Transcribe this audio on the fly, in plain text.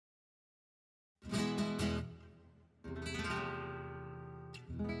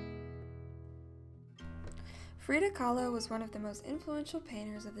Frida Kahlo was one of the most influential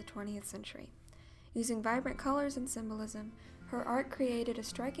painters of the 20th century. Using vibrant colors and symbolism, her art created a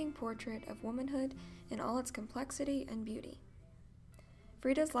striking portrait of womanhood in all its complexity and beauty.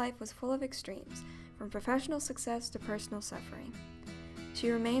 Frida's life was full of extremes, from professional success to personal suffering. She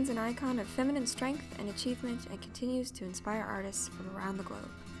remains an icon of feminine strength and achievement and continues to inspire artists from around the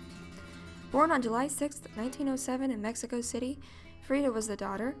globe. Born on July 6, 1907 in Mexico City, Frida was the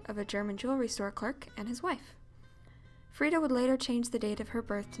daughter of a German jewelry store clerk and his wife. Frida would later change the date of her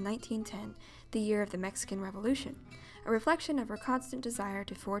birth to 1910, the year of the Mexican Revolution, a reflection of her constant desire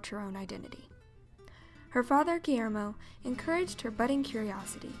to forge her own identity. Her father, Guillermo, encouraged her budding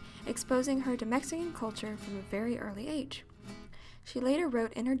curiosity, exposing her to Mexican culture from a very early age. She later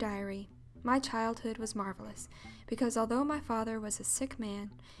wrote in her diary, "My childhood was marvelous, because although my father was a sick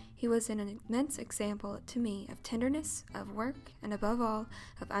man, he was an immense example to me of tenderness, of work, and above all,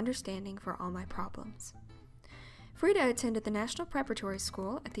 of understanding for all my problems." Frida attended the National Preparatory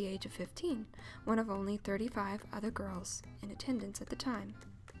School at the age of 15, one of only 35 other girls in attendance at the time.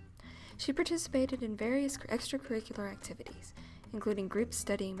 She participated in various extracurricular activities, including groups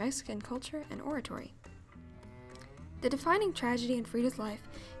studying Mexican culture and oratory. The defining tragedy in Frida's life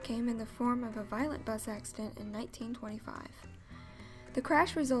came in the form of a violent bus accident in 1925. The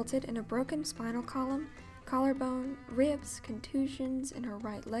crash resulted in a broken spinal column, collarbone, ribs, contusions in her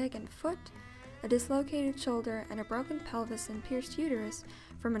right leg and foot, a dislocated shoulder, and a broken pelvis and pierced uterus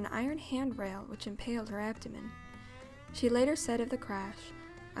from an iron handrail which impaled her abdomen. She later said of the crash,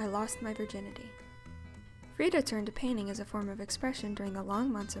 "I lost my virginity." Frida turned to painting as a form of expression during the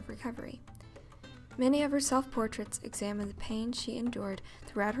long months of recovery. Many of her self-portraits examine the pain she endured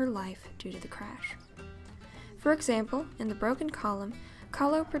throughout her life due to the crash. For example, in The Broken Column,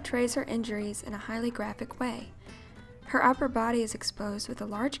 Kahlo portrays her injuries in a highly graphic way. Her upper body is exposed with a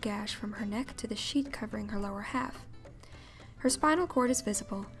large gash from her neck to the sheet covering her lower half. Her spinal cord is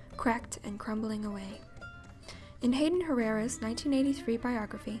visible, cracked and crumbling away. In Hayden Herrera's 1983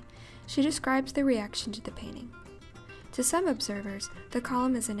 biography, she describes the reaction to the painting. To some observers, the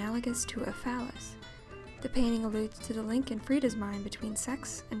column is analogous to a phallus. The painting alludes to the link in Frida's mind between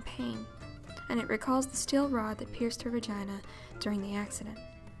sex and pain, and it recalls the steel rod that pierced her vagina during the accident.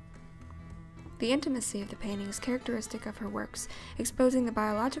 The intimacy of the painting is characteristic of her works, exposing the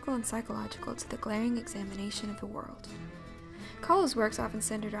biological and psychological to the glaring examination of the world. Kahlo's works often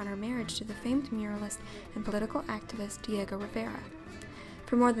centered on her marriage to the famed muralist and political activist Diego Rivera.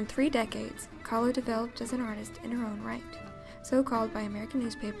 For more than 3 decades, Kahlo developed as an artist in her own right, so called by American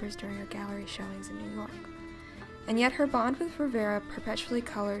newspapers during her gallery showings in New York. And yet her bond with Rivera perpetually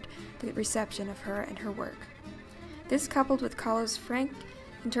colored the reception of her and her work. This, coupled with Kahlo's frank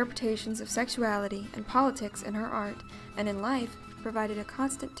interpretations of sexuality and politics in her art and in life, provided a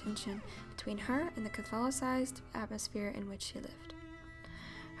constant tension between her and the Catholicized atmosphere in which she lived.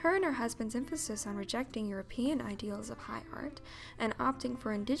 Her and her husband's emphasis on rejecting European ideals of high art and opting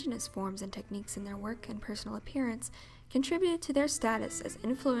for indigenous forms and techniques in their work and personal appearance contributed to their status as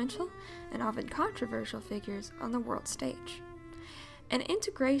influential and often controversial figures on the world stage. An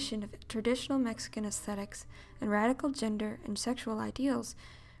integration of traditional Mexican aesthetics and radical gender and sexual ideals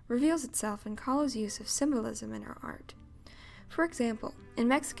reveals itself in Kahlo's use of symbolism in her art. For example, in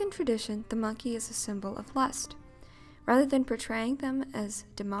Mexican tradition, the monkey is a symbol of lust. Rather than portraying them as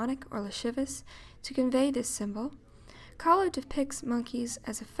demonic or lascivious to convey this symbol, Kahlo depicts monkeys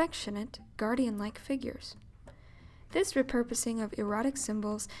as affectionate, guardian-like figures. This repurposing of erotic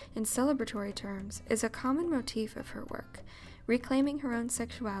symbols in celebratory terms is a common motif of her work, reclaiming her own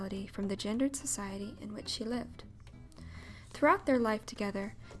sexuality from the gendered society in which she lived. Throughout their life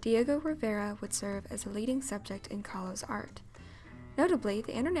together, Diego Rivera would serve as a leading subject in Kahlo's art. Notably,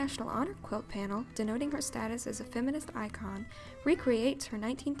 the International Honor Quilt panel, denoting her status as a feminist icon, recreates her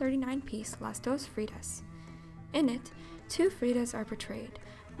 1939 piece Las Dos Fridas. In it, 2 Fridas are portrayed,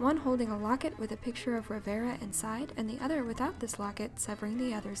 one holding a locket with a picture of Rivera inside, and the other without this locket, severing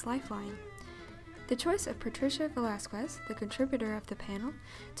the other's lifeline. The choice of Patricia Velasquez, the contributor of the panel,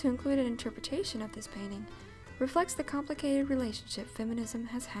 to include an interpretation of this painting reflects the complicated relationship feminism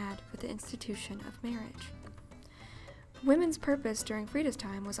has had with the institution of marriage. Women's purpose during Frida's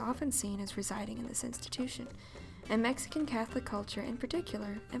time was often seen as residing in this institution, and Mexican Catholic culture in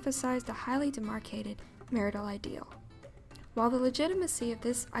particular emphasized a highly demarcated marital ideal. While the legitimacy of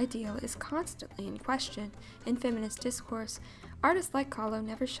this ideal is constantly in question in feminist discourse, artists like Kahlo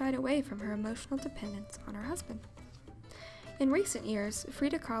never shied away from her emotional dependence on her husband. In recent years,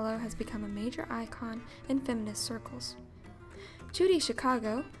 Frida Kahlo has become a major icon in feminist circles. Judy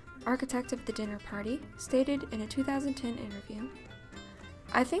Chicago, architect of the dinner party, stated in a 2010 interview,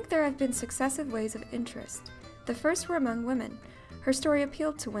 "I think there have been successive waves of interest. The first were among women. Her story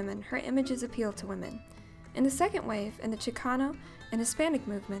appealed to women, her images appealed to women. In the second wave, in the Chicano and Hispanic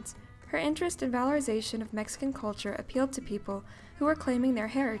movements, her interest and valorization of Mexican culture appealed to people who were claiming their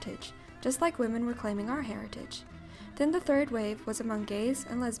heritage, just like women were claiming our heritage. Then the third wave was among gays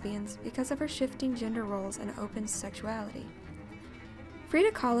and lesbians because of her shifting gender roles and open sexuality.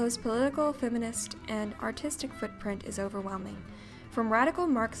 Frida Kahlo's political, feminist, and artistic footprint is overwhelming. From radical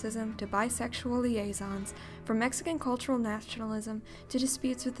Marxism to bisexual liaisons, from Mexican cultural nationalism to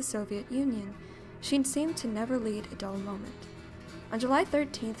disputes with the Soviet Union, she seemed to never lead a dull moment. On July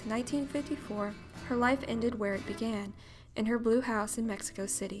 13, 1954, her life ended where it began, in her blue house in Mexico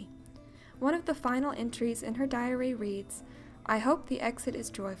City. One of the final entries in her diary reads, "I hope the exit is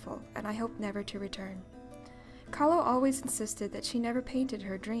joyful, and I hope never to return." Kahlo always insisted that she never painted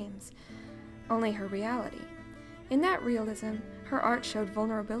her dreams, only her reality. In that realism, her art showed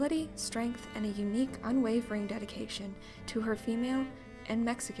vulnerability, strength, and a unique, unwavering dedication to her female and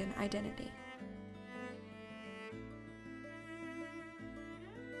Mexican identity.